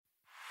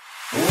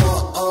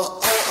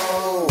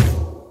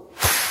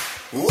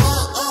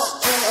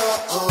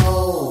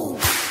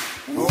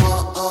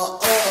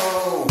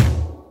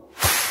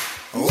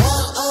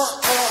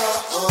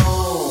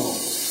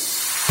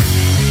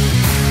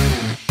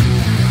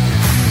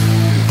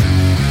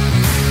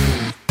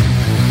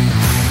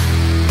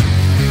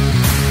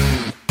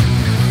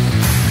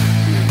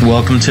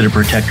Welcome to the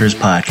Protectors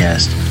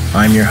Podcast.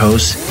 I'm your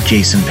host,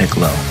 Jason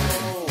Piccolo.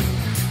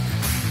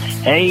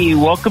 Hey,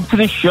 welcome to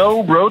the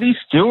show, Brodie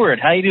Stewart.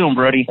 How you doing,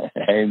 Brodie?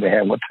 Hey,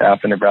 man, what's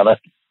happening, brother?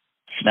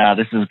 Nah,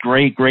 this is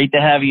great. Great to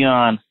have you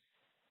on.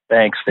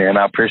 Thanks, man.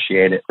 I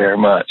appreciate it very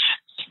much.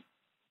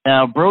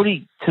 Now,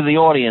 Brodie, to the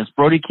audience,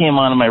 Brodie came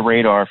onto my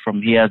radar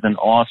he has an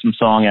awesome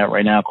song out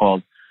right now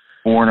called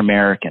Born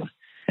American.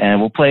 And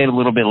we'll play it a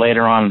little bit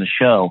later on in the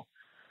show.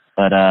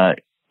 But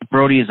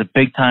Brodie is a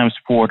big-time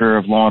supporter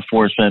of law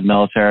enforcement,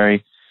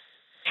 military,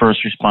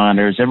 first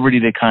responders, everybody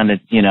that kind of,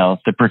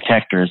 the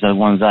protectors, the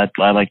ones I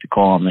like to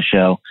call on the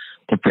show,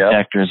 the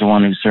protectors, the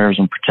one who serves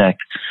and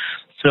protects.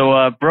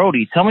 So,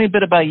 Brodie, tell me a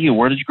bit about you.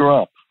 Where did you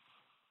grow up?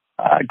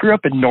 I grew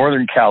up in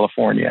Northern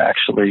California,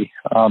 actually,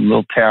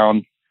 little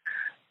town.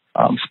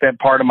 Spent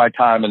part of my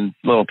time in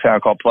a little town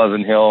called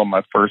Pleasant Hill,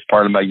 my first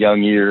part of my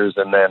young years,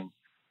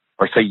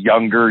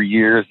 younger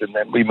years, and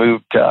then we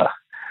moved to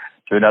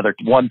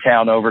one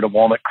town over to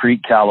Walnut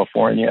Creek,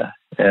 California.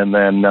 And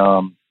then,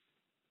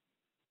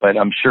 but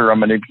I'm sure I'm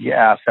going to be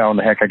asked how in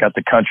the heck I got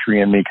the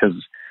country in me, because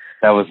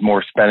that was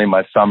more spending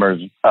my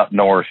summers up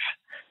north,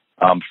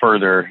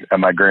 further at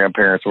my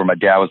grandparents, where my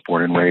dad was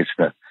born and raised,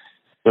 a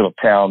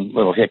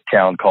little hick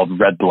town called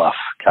Red Bluff,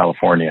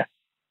 California.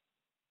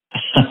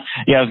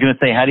 Yeah, I was going to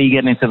say, how do you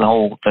get into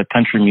the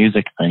country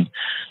music thing?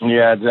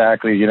 Yeah,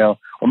 exactly. Well,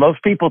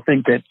 most people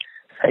think that,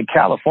 hey,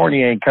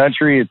 California ain't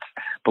country. It's,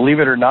 believe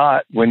it or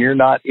not, when you're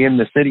not in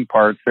the city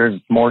parts, there's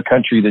more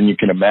country than you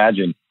can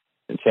imagine.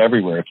 It's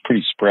everywhere. It's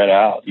pretty spread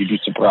out. You'd be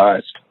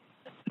surprised.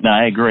 No,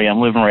 I agree.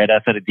 I'm living right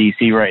outside of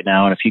D.C. right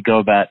now, and if you go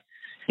about,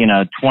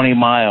 20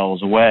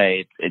 miles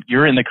away,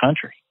 you're in the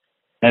country.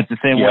 That's the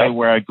same way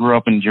where I grew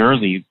up in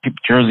Jersey.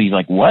 Jersey's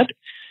like, what?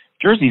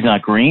 Jersey's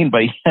not green,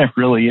 but yeah, it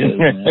really is.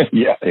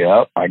 Yeah,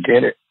 I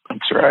get it.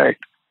 That's right.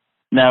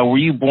 Now, were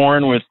you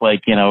born with, a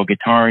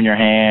guitar in your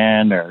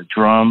hand or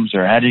drums,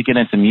 or how did you get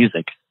into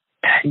music?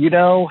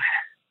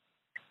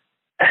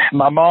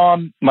 My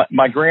mom,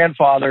 my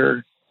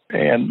grandfather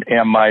and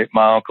my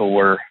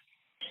uncle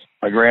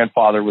my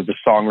grandfather was a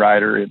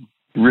songwriter and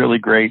really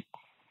great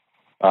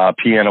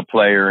piano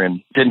player,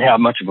 and didn't have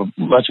much of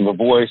a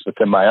voice, but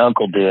then my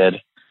uncle did.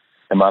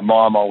 And my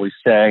mom always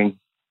sang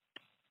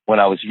when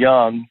I was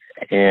young.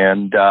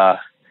 And,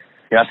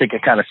 I think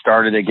it kind of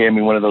started, they gave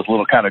me one of those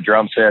little kind of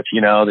drum sets,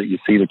 that you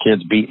see the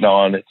kids beating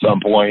on at some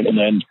point. And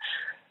then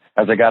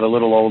as I got a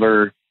little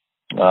older,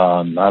 I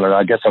don't know,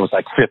 I guess I was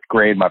like fifth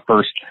grade. My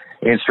first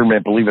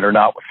instrument, believe it or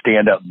not, was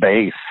stand-up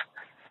bass.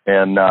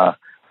 And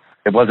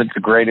it wasn't the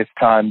greatest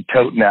time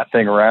toting that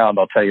thing around,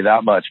 I'll tell you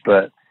that much.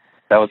 But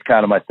that was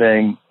kind of my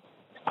thing.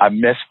 I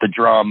missed the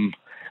drum.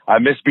 I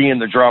missed being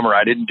the drummer.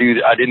 I didn't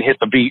hit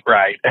the beat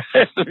right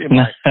in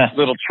my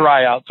little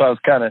tryout. So I was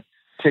kind of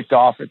ticked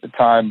off at the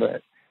time.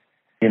 But,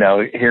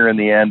 here in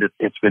the end,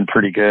 it's been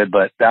pretty good.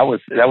 But that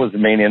was the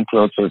main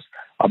influence.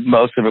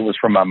 Most of it was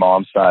from my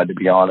mom's side, to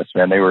be honest,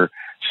 man. They were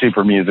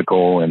super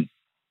musical, and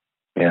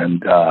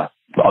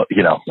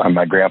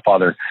my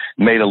grandfather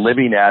made a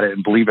living at it,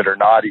 and believe it or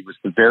not, he was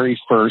the very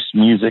first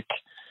music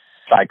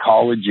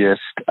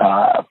psychologist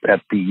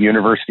at the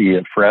University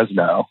of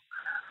Fresno.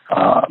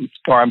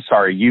 Stockton,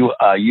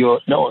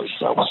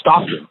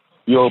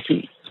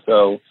 UOP.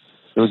 So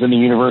it was in the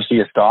University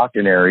of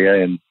Stockton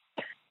area, and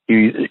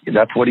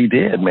that's what he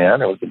did,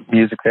 man. It was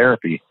music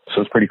therapy.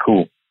 So it's pretty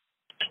cool.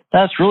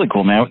 That's really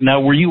cool, man.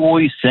 Now, were you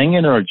always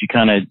singing, or did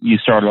you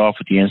started off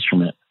with the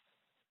instrument?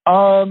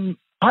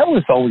 I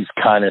was always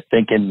kind of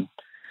thinking,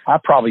 I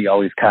probably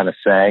always kind of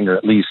sang, or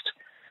at least,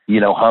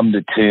 hummed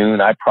a tune.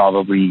 I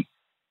probably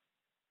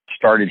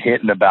started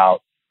hitting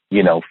about,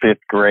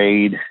 fifth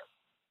grade.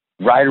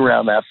 Right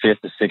around that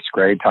fifth to sixth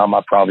grade time,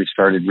 I probably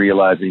started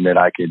realizing that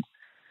I could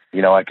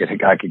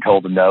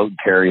hold a note and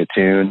carry a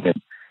tune.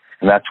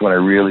 And that's when I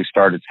really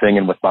started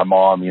singing with my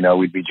mom.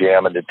 We'd be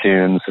jamming to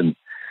tunes, and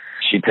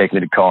she'd take me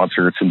to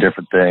concerts and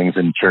different things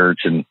in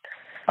church. And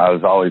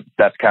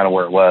that's kind of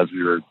where it was.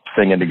 We were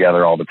singing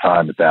together all the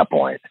time at that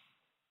point.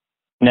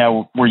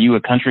 Now, were you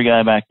a country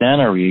guy back then,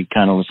 or were you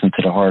kind of listening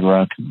to the hard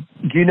rock?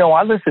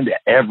 I listened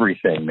to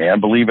everything, man,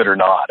 believe it or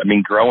not. I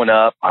mean, growing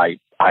up, I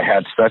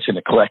had such an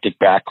eclectic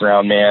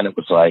background, man. It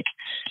was like,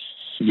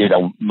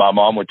 my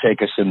mom would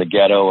take us in the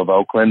ghetto of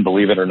Oakland,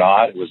 believe it or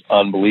not. It was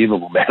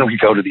unbelievable, man. We'd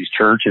go to these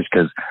churches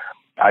because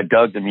I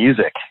dug the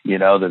music,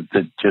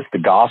 just the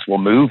gospel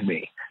moved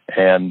me.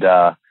 And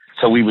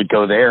so we would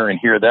go there and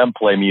hear them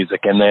play music.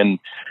 And then,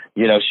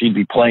 she'd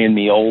be playing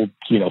me old,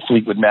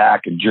 Fleetwood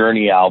Mac and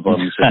Journey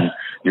albums and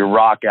your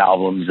rock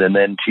albums, and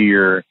then to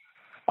your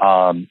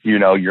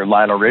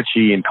Lionel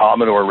Richie and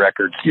Commodore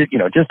records,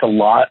 just a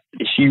lot.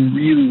 She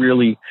really,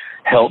 really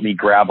helped me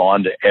grab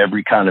onto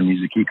every kind of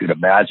music you could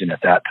imagine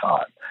at that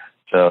time.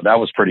 So that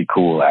was pretty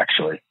cool,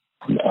 actually,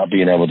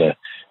 being able to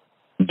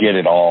get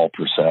it all,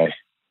 per se.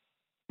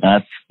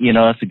 That's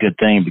a good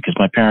thing, because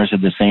my parents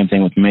did the same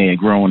thing with me,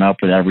 growing up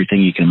with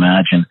everything you can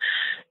imagine.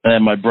 And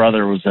then my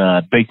brother was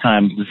big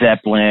time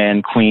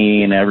Zeppelin,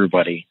 Queen,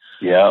 everybody.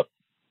 Yep.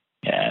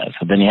 Yeah.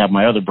 So then you have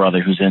my other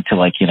brother who's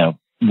into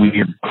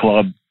weird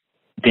club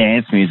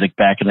dance music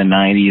back in the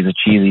 90s, the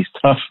cheesy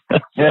stuff.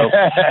 So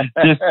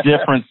just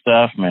different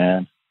stuff,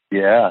 man.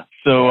 Yeah.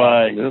 So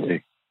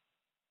absolutely.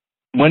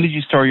 When did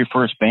you start your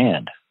first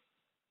band?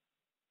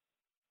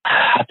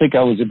 I think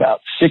I was about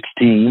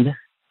 16,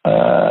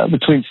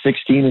 between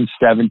 16 and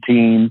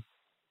 17.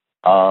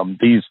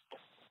 These,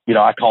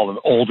 I call them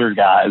older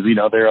guys.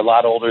 They're a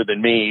lot older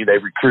than me. They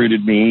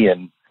recruited me,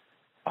 and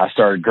I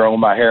started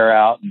growing my hair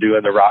out and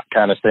doing the rock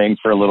kind of thing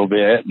for a little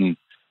bit. And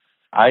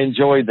I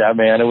enjoyed that,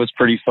 man. It was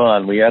pretty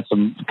fun. We had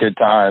some good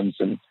times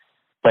and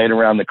played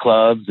around the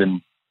clubs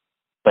and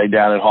played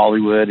down in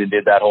Hollywood and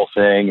did that whole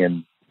thing.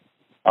 And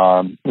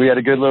we had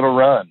a good little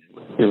run.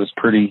 It was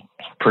pretty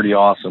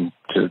awesome,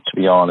 to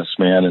be honest,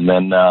 man. And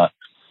then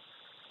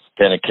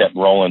it kept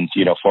rolling,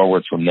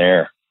 forward from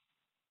there.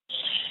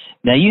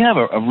 Now you have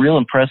a real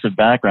impressive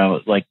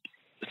background, like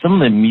some of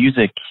the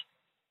music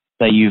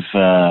that you've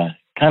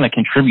kind of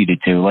contributed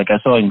to. Like I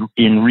saw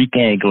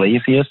Enrique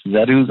Iglesias. Is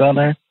that who's on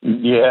there?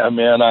 Yeah,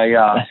 man.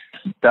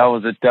 That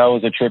was a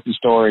trippy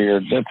story.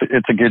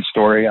 It's a good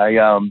story.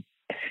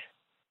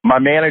 My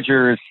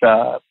manager is.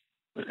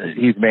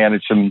 He's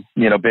managed some,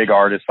 big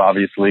artists,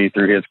 obviously,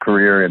 through his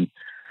career, and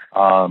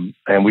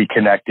we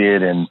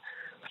connected. And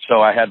so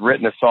I had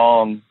written a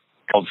song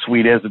called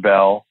Sweet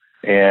Isabel,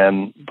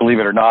 and believe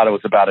it or not, it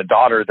was about a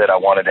daughter that I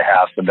wanted to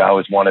have. So I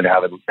always wanted to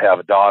have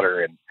a daughter,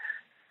 and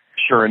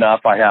sure enough,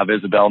 I have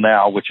Isabel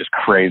now, which is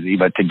crazy.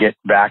 But to get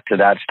back to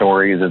that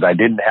story is I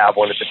didn't have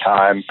one at the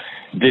time,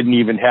 didn't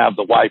even have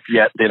the wife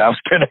yet that I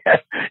was going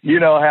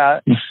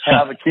to,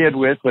 have a kid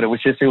with. But it was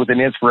an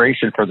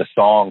inspiration for the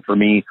song for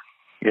me.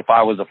 If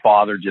I was a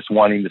father, just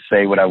wanting to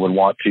say what I would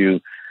want to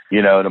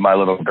my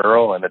little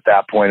girl. And at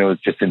that point, it was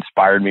just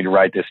inspired me to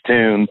write this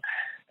tune.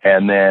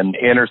 And then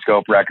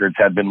Interscope Records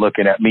had been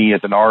looking at me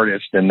as an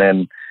artist, and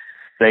then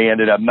they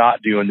ended up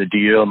not doing the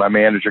deal. My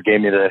manager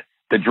gave me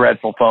the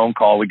dreadful phone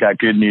call. We got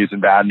good news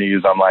and bad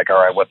news. I'm like, all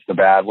right, what's the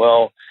bad?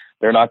 Well,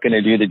 they're not going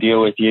to do the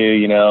deal with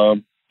you.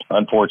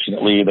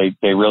 Unfortunately,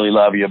 they really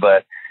love you,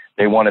 but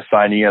they want to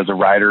sign you as a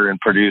writer and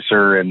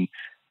producer. And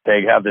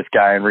they have this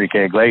guy,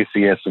 Enrique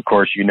Iglesias, of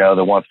course,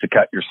 that wants to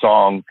cut your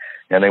song,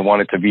 and they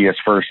want it to be his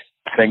first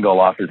single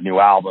off his new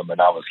album.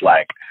 And I was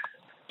like,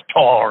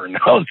 torn.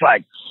 I was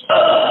like,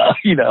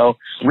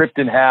 ripped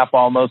in half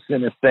almost,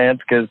 in a sense,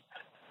 because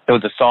it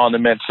was a song that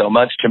meant so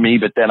much to me.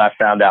 But then I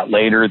found out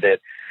later that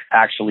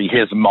actually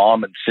his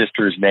mom and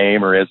sister's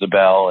name are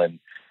Isabel. And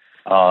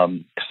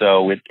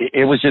so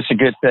it was just a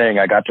good thing.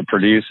 I got to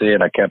produce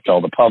it. I kept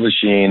all the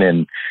publishing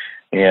and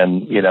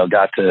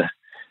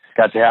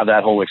got to have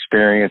that whole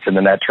experience, and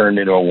then that turned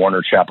into a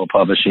Warner Chappell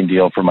Publishing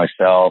deal for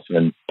myself.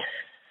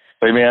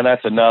 But man,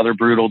 that's another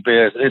brutal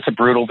business. It's a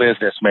brutal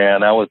business,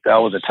 man. That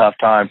was a tough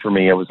time for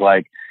me. It was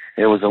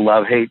a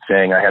love-hate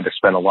thing. I had to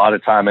spend a lot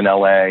of time in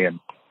LA,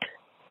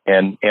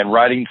 and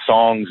writing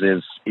songs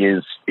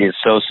is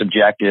so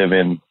subjective,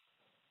 and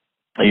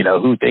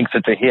who thinks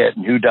it's a hit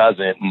and who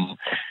doesn't, and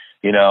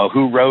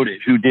who wrote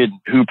it,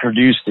 who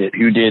produced it,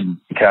 who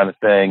didn't, kind of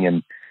thing.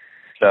 And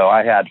so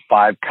I had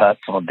 5 cuts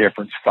on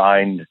different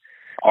signed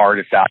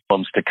artist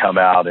albums to come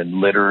out, and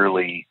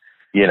literally,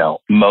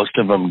 most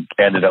of them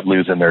ended up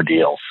losing their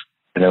deals,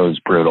 and it was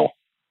brutal.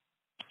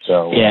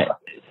 So yeah,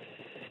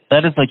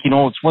 that is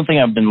it's one thing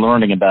I've been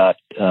learning about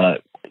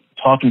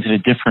talking to the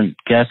different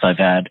guests I've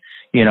had,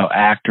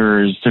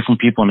 actors, different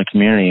people in the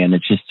community, and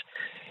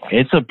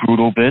it's a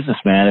brutal business,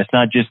 man. It's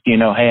not just, hey,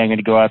 I'm going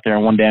to go out there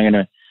and one day I'm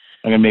going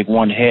to make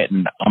one hit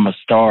and I'm a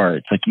star.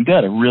 It's like, you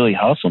got to really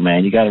hustle,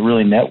 man. You got to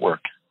really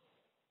network.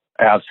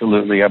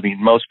 Absolutely. I mean,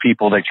 most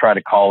people, they try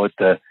to call it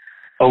the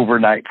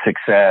overnight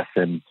success,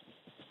 and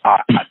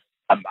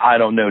I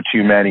don't know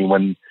too many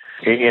when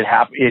it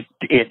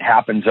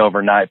happens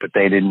overnight, but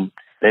they didn't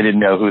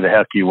know who the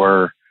heck you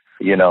were,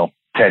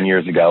 10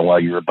 years ago while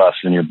you were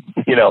busting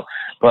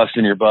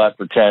your butt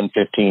for 10,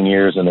 15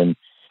 years, and then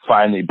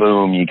finally,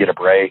 boom, you get a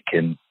break.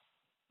 And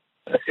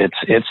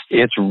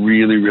it's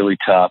really, really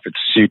tough. It's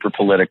super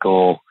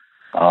political.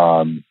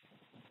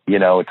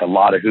 It's a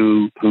lot of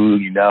who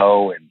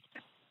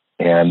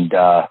and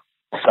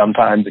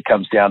sometimes it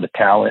comes down to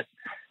talent,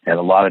 and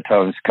a lot of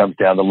times it comes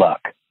down to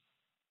luck.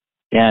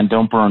 Yeah, and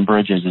don't burn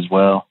bridges as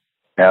well.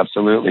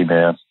 Absolutely,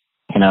 man.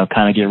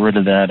 Kind of get rid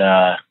of that,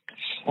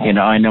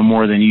 I know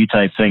more than you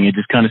type thing. It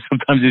just kind of,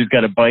 sometimes you just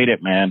got to bite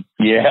it, man.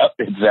 Yeah,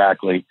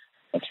 exactly.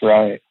 That's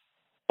right.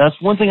 That's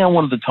one thing I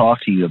wanted to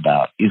talk to you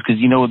about, is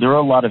because, there are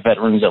a lot of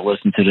veterans that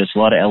listen to this, a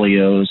lot of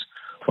LEOs,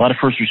 a lot of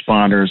first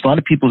responders, a lot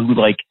of people who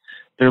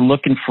they're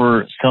looking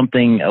for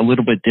something a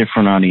little bit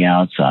different on the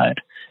outside.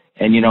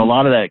 And, a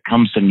lot of that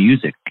comes to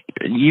music,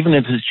 even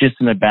if it's just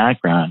in the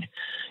background,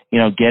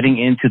 getting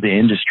into the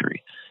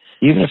industry,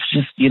 even if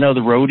it's just,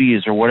 the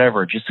roadies or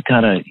whatever, just to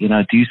kind of,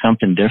 do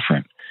something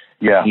different.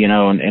 Yeah. You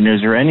know, and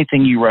is there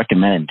anything you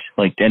recommend,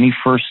 like any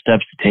first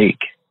steps to take?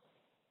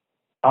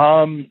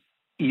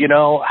 You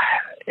know,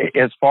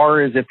 as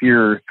far as if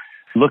you're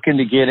looking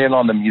to get in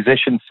on the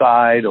musician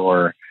side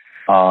or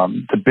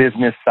the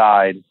business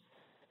side,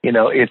 you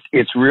know,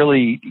 it's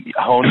really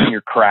honing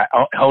your craft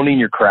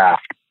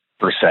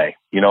per se.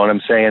 You know what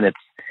I'm saying?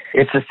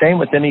 It's the same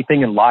with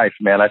anything in life,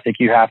 man. I think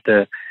you have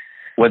to,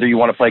 whether you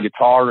want to play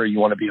guitar or you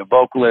want to be a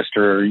vocalist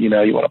or, you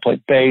know, you want to play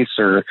bass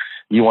or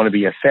you want to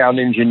be a sound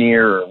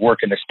engineer or work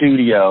in a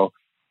studio,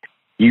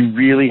 you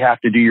really have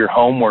to do your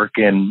homework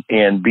and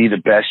be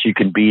the best you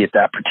can be at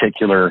that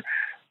particular,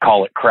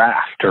 call it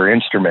craft or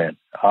instrument.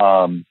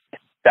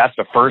 That's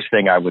the first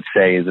thing I would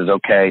say is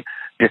okay,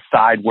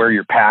 decide where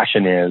your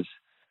passion is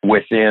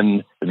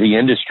within the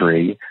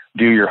industry,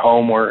 do your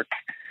homework,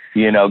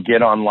 you know,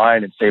 get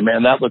online and say,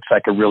 man, that looks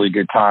like a really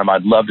good time.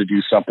 I'd love to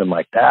do something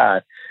like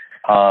that.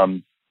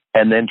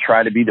 And then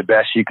try to be the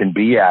best you can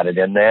be at it.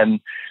 And then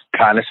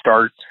kind of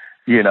start,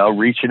 you know,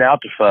 reaching out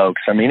to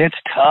folks. I mean, it's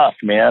tough,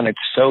 man. It's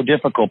so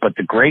difficult, but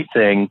the great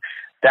thing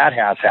that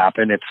has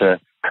happened, it's a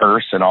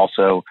curse. And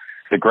also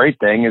the great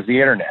thing is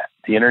the internet.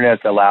 The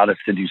internet's allowed us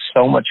to do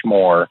so much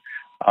more.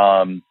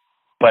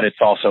 But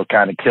it's also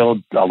kind of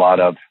killed a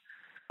lot of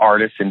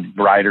artists and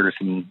writers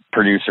and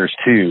producers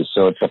too.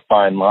 So it's a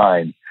fine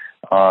line.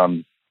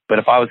 But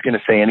if I was going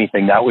to say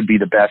anything, that would be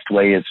the best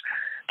way is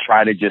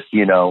try to just,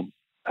 you know,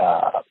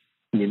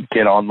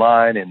 get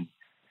online and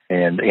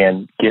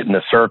get in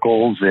the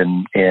circles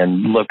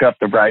and look up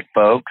the right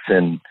folks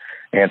and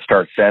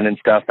start sending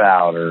stuff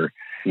out or,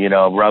 you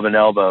know, rubbing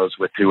elbows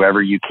with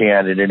whoever you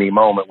can at any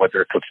moment,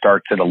 whether it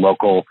starts at a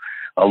local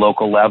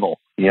level,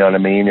 you know what I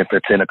mean? If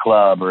it's in a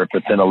club or if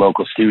it's in a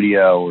local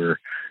studio or,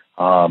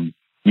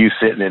 you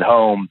sitting at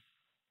home,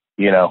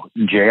 you know,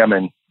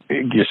 jamming,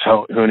 just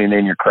honing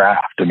in your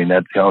craft. I mean,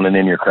 that's honing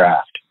in your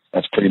craft.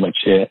 That's pretty much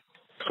it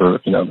for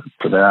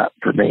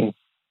me.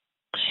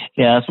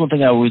 Yeah, that's one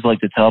thing I always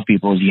like to tell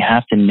people is you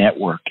have to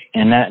network,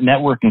 and that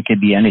networking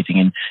could be anything.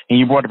 And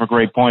you brought up a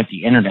great point,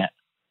 the internet.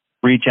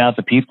 Reach out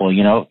to people,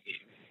 you know.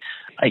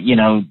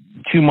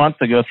 3 months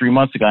ago,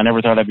 I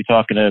never thought I'd be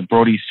talking to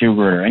Brodie,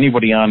 Stewart, or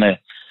anybody on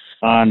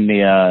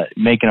the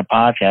making a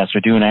podcast or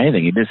doing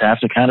anything. You just have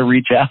to kind of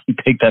reach out and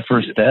take that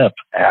first step.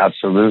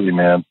 Absolutely,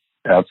 man.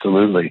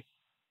 Absolutely.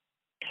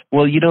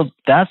 Well, you know,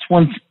 that's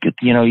one,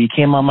 you know, you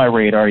came on my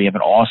radar. You have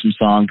an awesome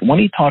song. Why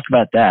don't you talk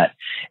about that?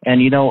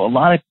 And, you know,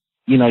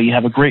 you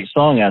have a great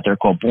song out there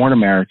called Born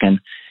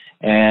American.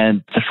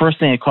 And the first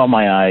thing that caught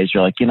my eye is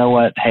you're like, you know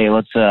what? Hey,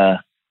 let's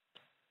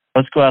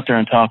go out there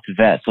and talk to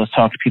vets. Let's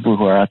talk to people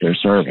who are out there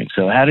serving.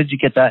 So how did you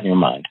get that in your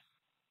mind?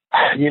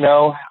 You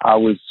know, I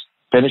was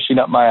finishing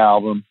up my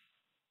album.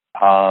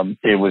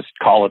 It was,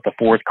 call it the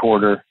fourth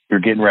quarter. We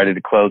were getting ready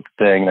to close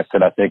the thing. And I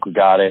said, I think we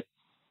got it.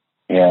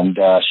 And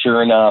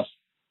sure enough,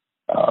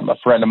 a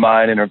friend of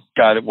mine and a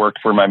guy that worked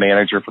for my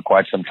manager for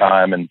quite some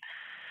time and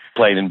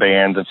played in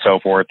bands and so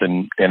forth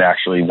and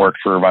actually worked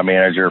for my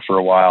manager for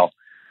a while,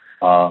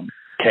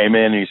 came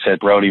in and he said,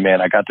 Brodie, man,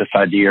 I got this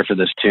idea for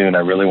this tune. I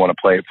really want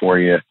to play it for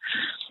you.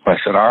 I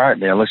said, all right,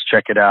 man, let's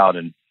check it out.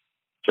 And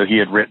so he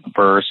had written the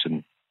verse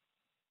and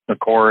the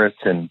chorus,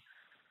 and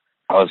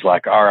I was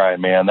like, all right,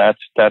 man,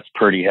 that's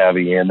pretty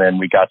heavy. And then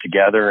we got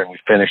together and we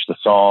finished the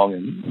song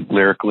and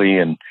lyrically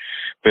and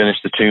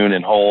finished the tune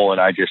in whole.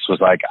 And I just was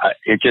like,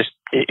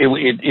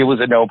 it was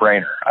a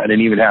no-brainer. I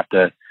didn't even have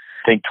to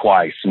think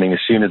twice. I mean, as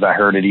soon as I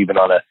heard it, even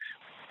on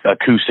a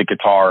acoustic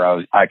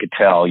guitar, I could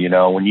tell, you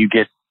know, when you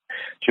get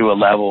to a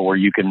level where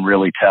you can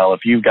really tell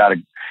if you've got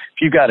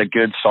a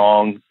good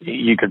song,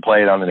 you could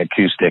play it on an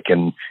acoustic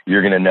and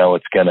you're going to know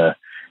it's going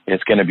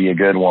to be a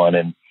good one.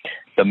 And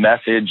the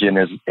message and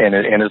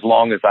as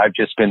long as I've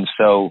just been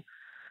so,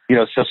 you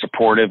know, so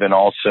supportive and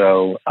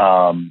also,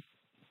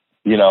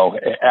 you know,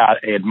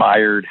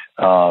 admired,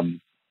 you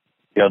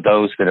know,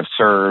 those that have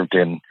served.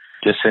 And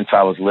just since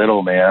I was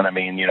little, man, I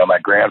mean, you know, my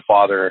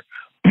grandfather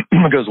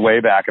goes way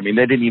back. I mean,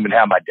 they didn't even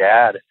have my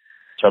dad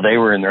till they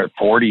were in their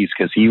 40s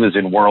because he was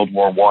in World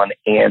War I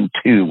and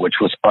II, which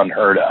was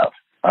unheard of.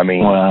 I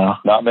mean, wow.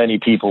 Not many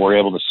people were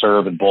able to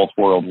serve in both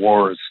world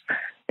wars.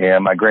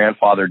 And my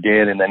grandfather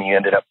did, and then he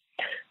ended up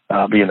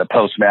being the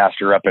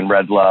postmaster up in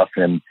Red Bluff.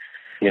 And,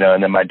 you know,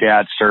 and then my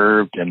dad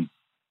served, and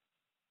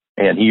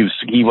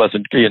he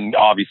wasn't in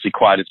obviously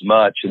quite as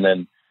much. And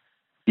then,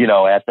 you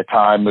know, at the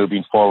time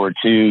moving forward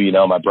too, you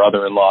know, my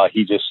brother-in-law,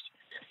 he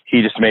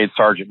just made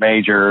Sergeant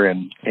Major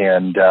and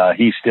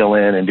he's still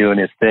in and doing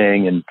his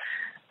thing. And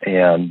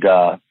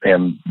lo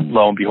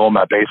and behold,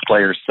 my bass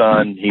player's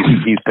son,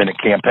 he's been at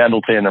Camp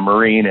Pendleton, a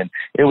Marine, and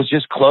it was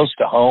just close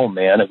to home,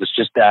 man. It was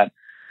just that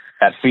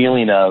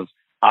feeling of,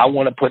 I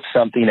want to put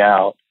something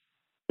out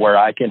where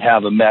I can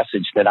have a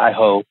message that I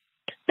hope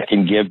I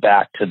can give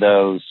back to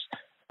those,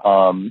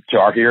 to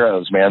our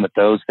heroes, man, that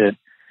those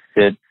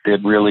that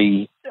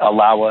really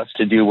allow us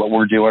to do what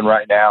we're doing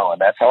right now.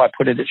 And that's how I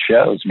put it at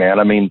shows, man.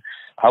 I mean,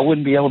 I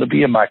wouldn't be able to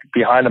be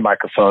behind a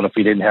microphone if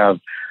we didn't have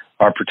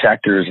our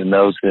protectors and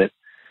those that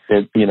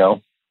you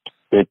know,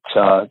 that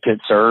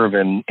serve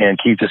and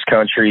keep this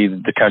country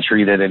the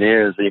country that it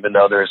is, even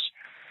though there's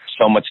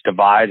so much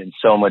divide and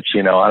so much,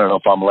 I don't know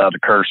if I'm allowed to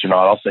curse or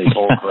not. I'll say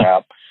bull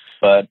crap,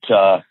 but,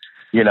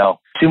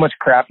 too much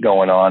crap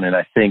going on. And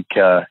I think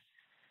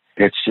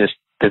it's just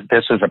that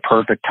this is a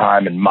perfect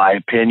time, in my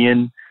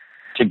opinion,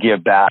 to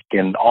give back.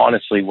 And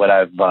honestly, what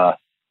I've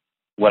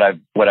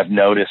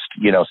noticed,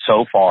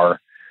 so far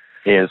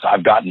is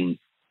I've gotten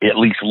at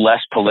least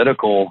less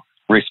political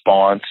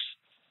response.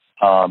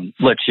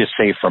 Let's just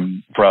say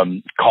from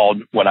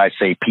called, when I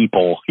say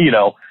people,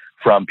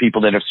 from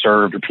people that have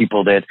served or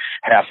people that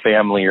have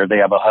family or they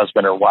have a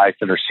husband or wife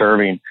that are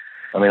serving.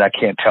 I mean, I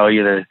can't tell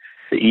you the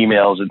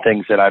emails and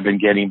things that I've been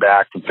getting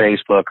back from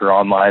Facebook or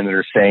online that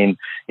are saying,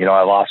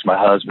 I lost my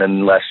husband a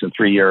little less than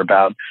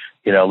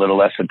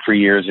 3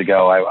 years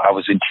ago. I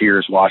was in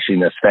tears watching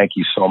this. Thank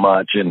you so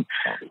much. And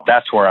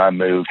that's where I'm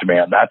moved,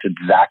 man. That's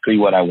exactly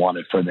what I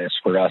wanted for this,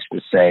 for us to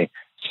say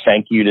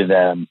thank you to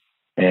them.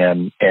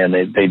 And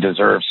they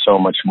deserve so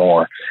much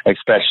more,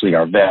 especially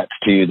our vets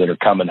too, that are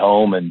coming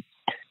home and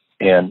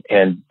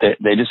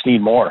they just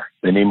need more.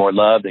 They need more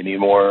love. They need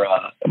more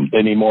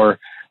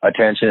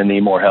attention and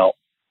need more help.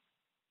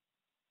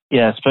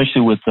 Yeah,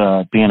 especially with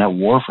being at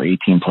war for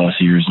 18 plus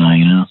years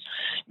now,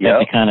 You have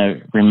to kind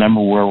of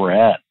remember where we're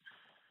at.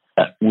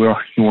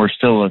 We're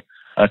still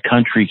a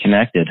country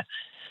connected.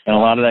 And a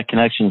lot of that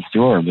connection is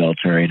through our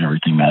military and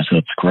everything, man. So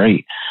it's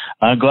great.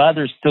 I'm glad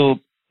there's still,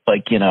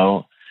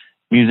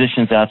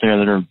 musicians out there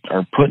that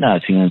are putting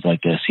out tunes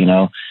like this,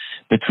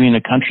 between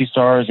the country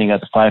stars and you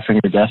got the Five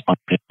Finger Death Punch.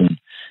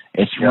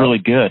 It's really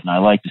good. And I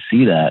like to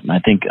see that. And I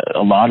think a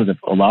lot of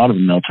the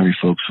military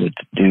folks would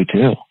do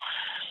too.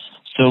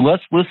 So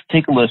let's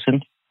take a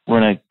listen.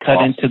 We're going to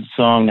cut into the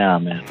song now,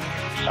 man.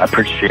 I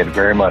appreciate it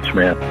very much,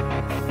 man.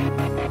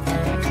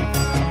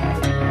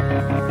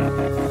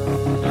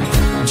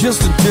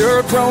 Just a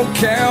dirt road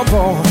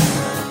cowboy,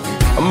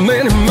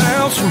 many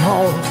miles from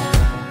home,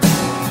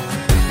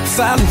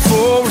 fighting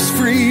for his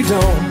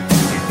freedom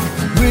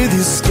with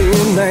his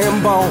skin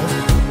and bone.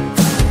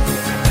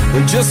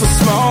 And just a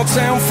small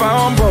town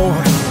farm boy,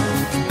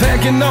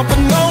 packing up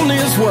and on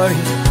his way.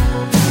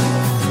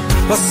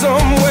 But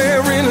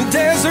somewhere in a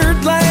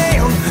desert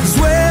land is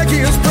where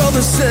his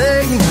brothers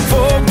say,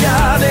 for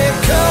God and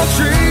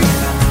country,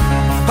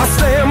 I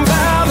stand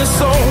by the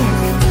soul.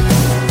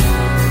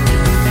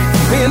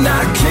 And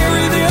I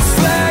carry this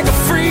flag of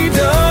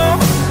freedom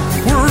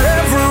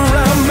wherever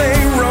I may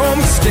roam.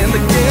 Stand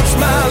against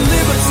my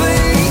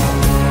liberty.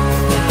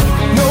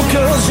 No,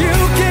 'cause you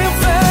can't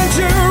find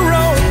your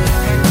own.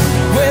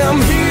 Well,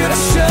 I'm here to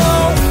show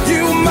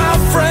you, my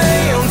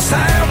friends,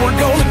 how we're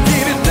gonna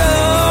get it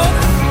done.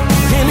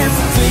 And if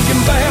you're thinking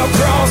about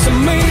crossing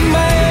me,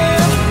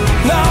 man,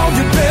 no,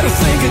 you better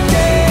think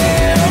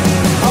again.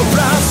 I'll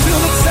rise to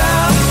the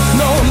top,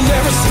 no, I'll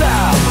never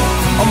stop.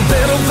 I'm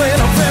better than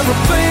I've ever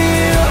been.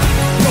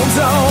 No,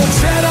 don't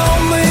tread on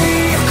me,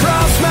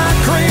 across my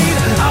creed.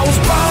 I was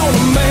born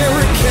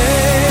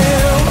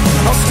American.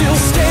 I'm still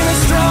standing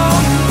strong,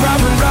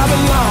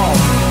 Robin long.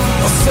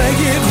 I'll say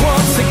it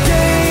once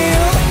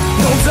again.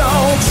 No,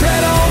 don't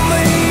tread on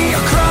me,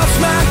 across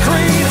my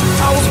creed.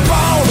 I was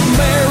born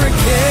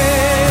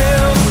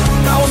American.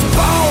 I was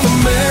born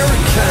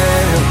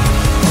American.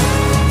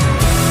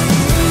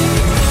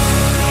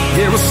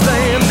 Yeah, we're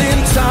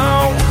standing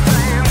tall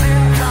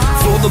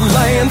for the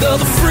land of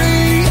the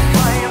free.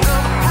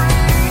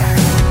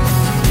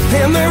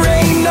 And there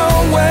ain't no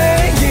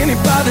way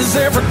anybody's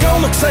ever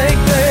gonna take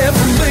that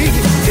from me.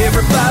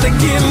 Everybody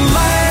getting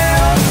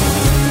loud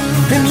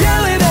and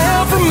yelling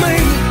out for me.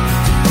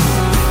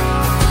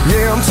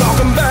 Yeah, I'm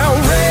talking about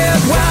red,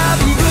 white,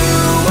 and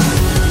blue.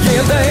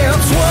 Yeah,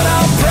 that's what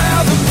I'm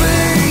proud to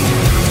be.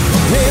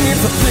 And if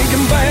you're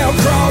thinking about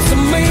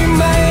crossing me,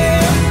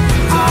 man,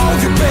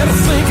 oh, you better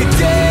think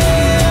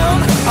again.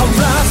 I'll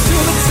rise to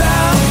the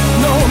top,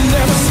 no, I'll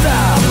never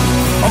stop.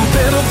 I'm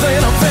better than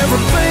I've ever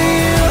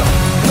been.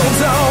 No,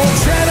 don't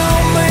tread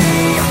on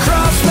me,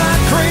 across my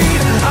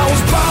creed. I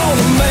was born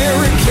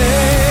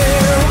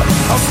American.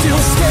 I'm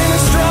still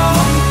standing strong,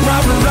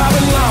 Robin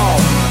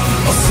long.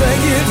 I'll say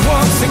it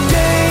once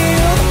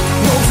again.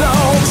 No,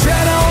 don't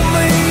tread on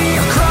me,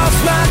 across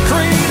my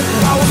creed.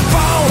 I was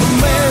born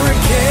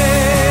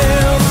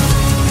American.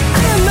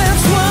 And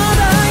that's what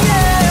I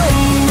am,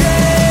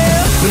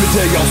 yeah. Let me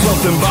tell y'all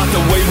something about the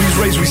way we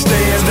raise, we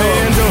stand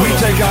up. We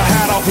take our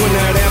hat off when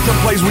that anthem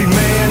plays, we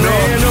man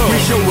up. We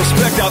show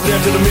respect out there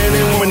to the men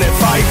and women that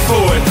fight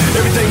for it.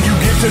 Everything you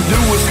get to do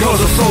is cause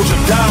a soldier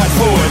died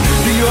for it.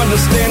 Do you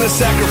understand the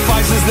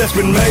sacrifices that's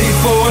been made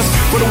for us?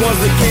 For the ones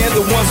that can,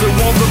 the ones that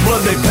want the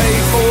blood they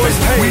paid for us.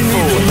 We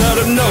need to let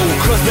them know,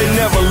 cause they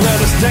never let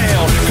us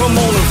down. Come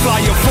on and fly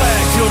your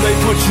flag till they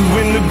put you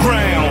in the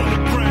ground.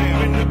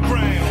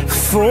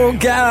 For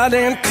God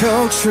and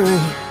country,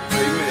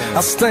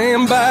 I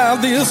stand by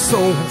this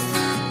oath.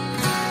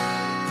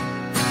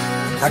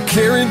 I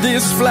carry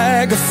this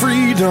flag of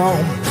freedom,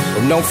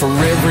 but no, for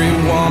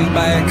everyone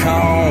back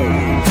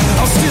home.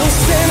 I'm still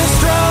standing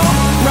strong,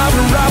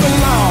 Robin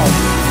long.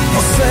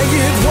 I'll say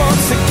it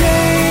once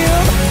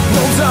again.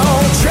 No,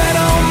 don't tread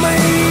on me,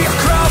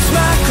 across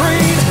my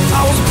creed.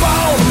 I was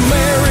born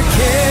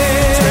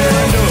American.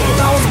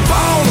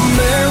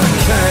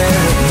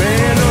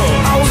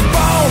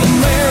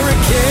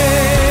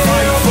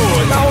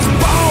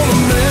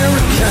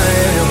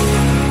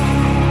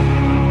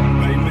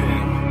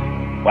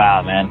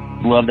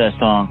 love that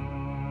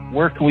song.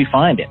 Where can we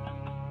find it?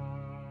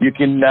 You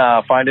can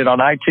find it on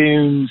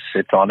iTunes.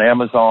 It's on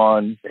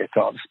Amazon. It's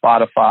on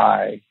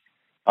Spotify.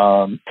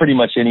 Pretty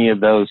much any of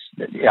those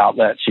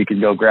outlets. You can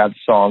go grab the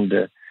song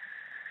to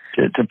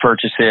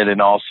purchase it,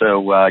 and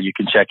also you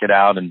can check it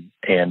out and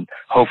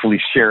hopefully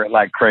share it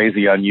like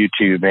crazy on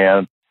YouTube,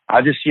 man.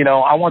 I just,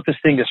 I want this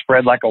thing to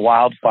spread like a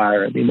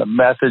wildfire. I mean, the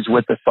message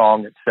with the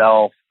song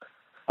itself.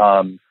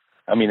 I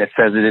mean, it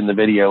says it in the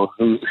video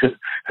who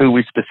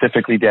we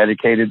specifically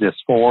dedicated this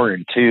for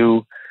and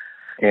to,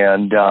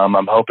 and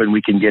I'm hoping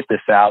we can get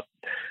this out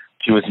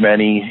to as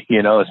many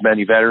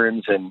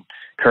veterans and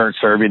current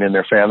serving and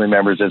their family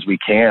members as we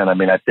can. I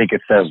mean, I think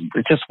it's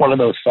just one of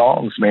those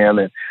songs, man,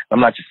 that I'm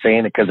not just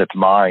saying it because it's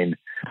mine.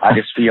 I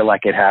just feel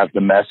like it has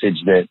the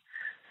message that,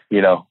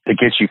 that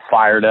gets you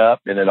fired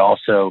up, and it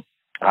also,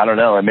 I don't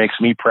know, it makes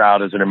me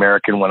proud as an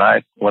American when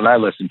I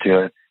listen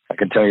to it. I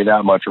can tell you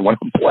that much, or when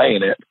I'm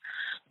playing it.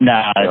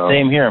 Nah,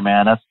 same here,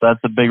 man. That's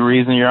a big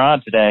reason you're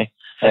on today.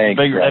 Thanks,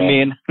 I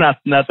mean, not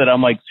that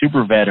I'm like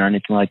super vet or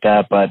anything like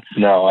that, but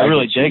no, I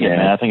really dig it,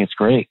 man. I think it's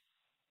great.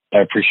 I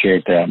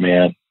appreciate that,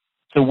 man.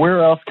 So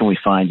where else can we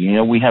find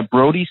you? We have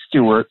Brodie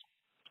Stewart,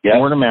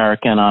 Born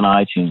American on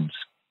iTunes.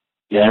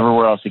 Yeah.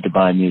 Everywhere else you could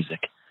buy music.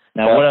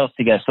 Now, what else?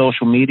 You got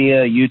social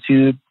media,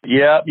 YouTube?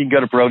 Yeah, you can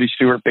go to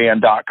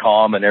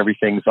BrodieStewartBand.com, and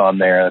everything's on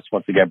there. That's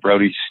once again,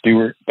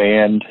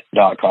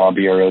 BrodieStewartBand.com,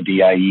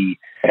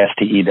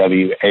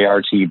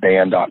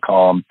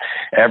 BrodieStewartBand.com.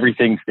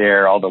 Everything's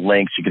there, all the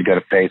links. You could go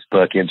to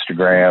Facebook,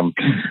 Instagram,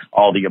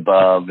 all the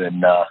above.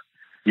 And, I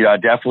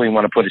definitely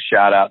want to put a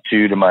shout out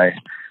to my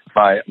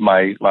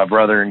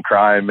brother in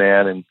crime,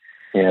 man,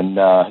 and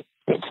a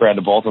friend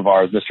of both of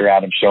ours, Mr.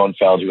 Adam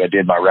Schoenfeld, who I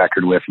did my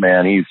record with,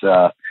 man. He's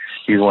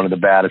one of the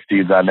baddest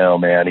dudes I know,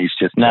 man. He's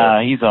just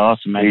he's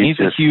awesome, man. He's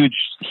a huge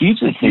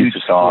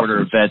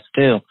supporter of vets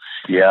too.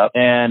 Yeah,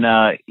 and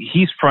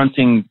he's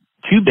fronting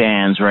 2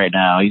 bands right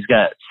now. He's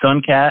got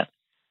Suncat.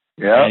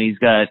 Yeah, and he's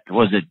got,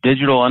 was it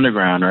Digital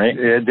Underground, right?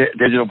 Yeah,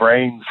 Digital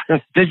Brains.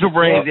 Digital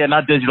Brains, yeah,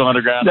 not Digital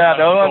Underground. No,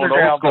 no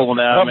Underground. Old school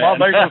now, man.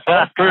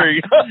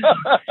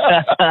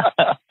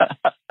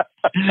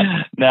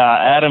 No,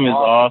 Adam is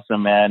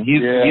awesome, man.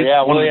 He's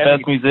one of the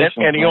best musicians.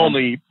 And he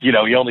only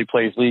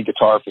plays lead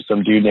guitar for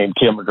some dude named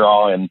Tim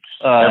McGraw and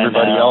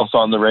everybody else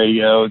on the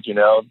radio,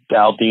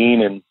 Dal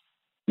Dean and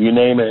you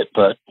name it.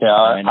 But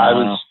I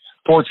was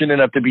fortunate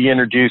enough to be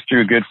introduced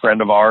through a good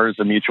friend of ours,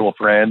 a mutual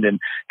friend,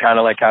 and kind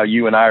of like how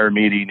you and I are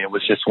meeting. It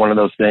was just one of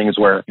those things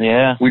where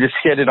we just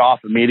hit it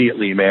off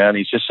immediately, man.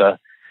 He's just the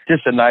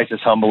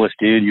nicest, humblest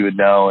dude you would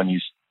know, and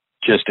he's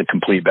just a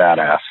complete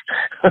badass.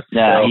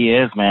 Yeah, he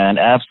is, man.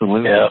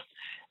 Absolutely. Yeah.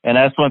 And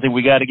that's one thing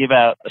we got to give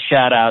out a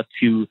shout out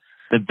to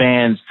the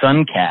band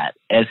Suncat,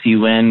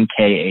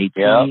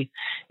 Sunkat,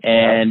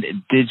 and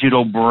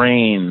Digital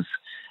Brains.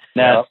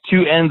 Now, it's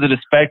 2 ends of the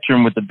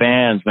spectrum with the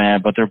bands,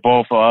 man, but they're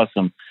both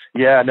awesome.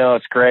 Yeah, no,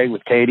 it's great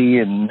with Katie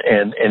and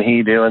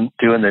he doing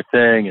their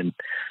thing. And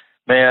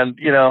man,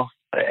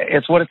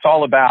 it's what it's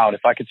all about.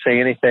 If I could say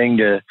anything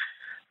to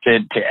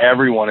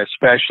everyone,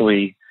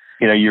 especially,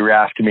 you were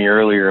asking me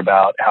earlier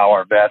about how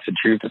our vets and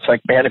troops, it's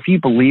like, man, if you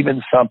believe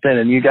in something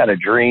and you got a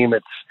dream,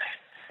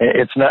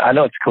 it's not, I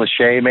know it's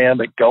cliche, man,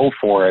 but go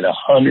for it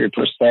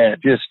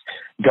 100%. Just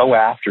go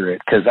after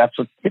it. 'Cause that's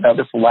what,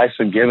 this life's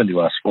been given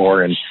to us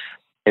for. And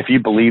if you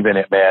believe in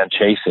it, man,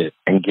 chase it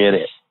and get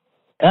it.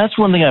 That's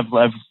one thing I've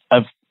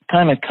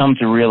kind of come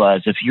to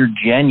realize. If you're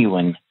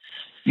genuine,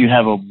 you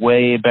have a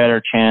way better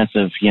chance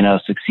of,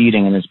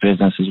 succeeding in this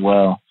business as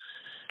well.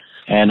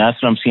 And that's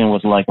what I'm seeing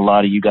with like a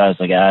lot of you guys,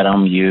 like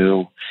Adam,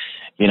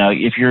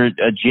 if you're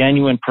a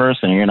genuine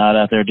person, you're not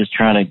out there just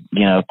trying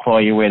to, claw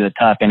your way to the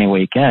top any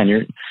way you can.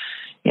 You're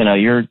going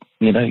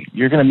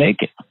to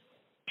make it.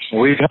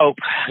 We hope,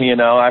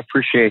 I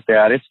appreciate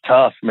that. It's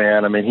tough,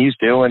 man. I mean, he's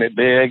doing it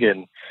big,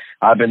 and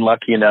I've been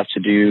lucky enough to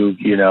do,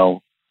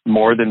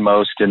 more than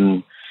most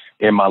in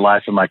my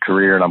life and my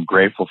career, and I'm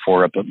grateful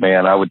for it. But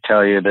man, I would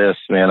tell you this,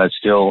 man, I'm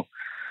still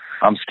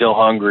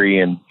hungry,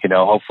 and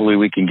hopefully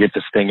we can get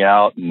this thing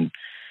out, and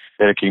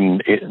that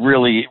it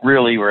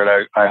really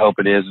where I hope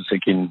it is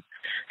it can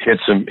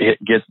get some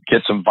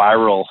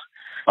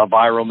a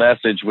viral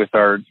message with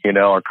our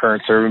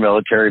current serving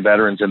military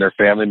veterans and their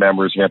family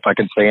members. And if I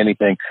can say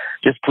anything,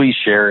 just please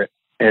share it.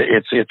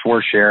 It's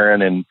worth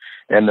sharing,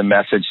 and the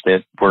message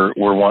that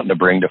we're wanting to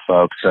bring to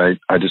folks.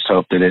 I just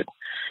hope that it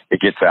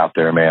gets out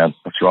there, man.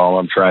 That's all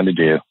I'm trying to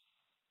do.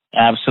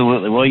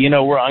 Absolutely. Well,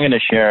 I'm going to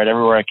share it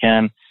everywhere I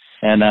can.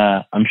 And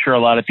I'm sure a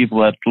lot of people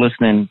that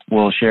listening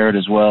will share it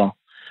as well.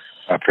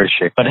 I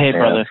appreciate it. But hey,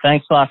 man, brother,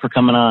 thanks a lot for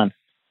coming on.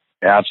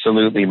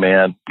 Absolutely,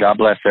 man. God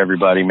bless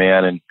everybody,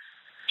 man, and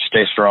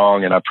stay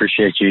strong. And I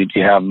appreciate you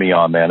having me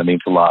on, man. It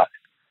means a lot.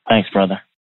 Thanks, brother.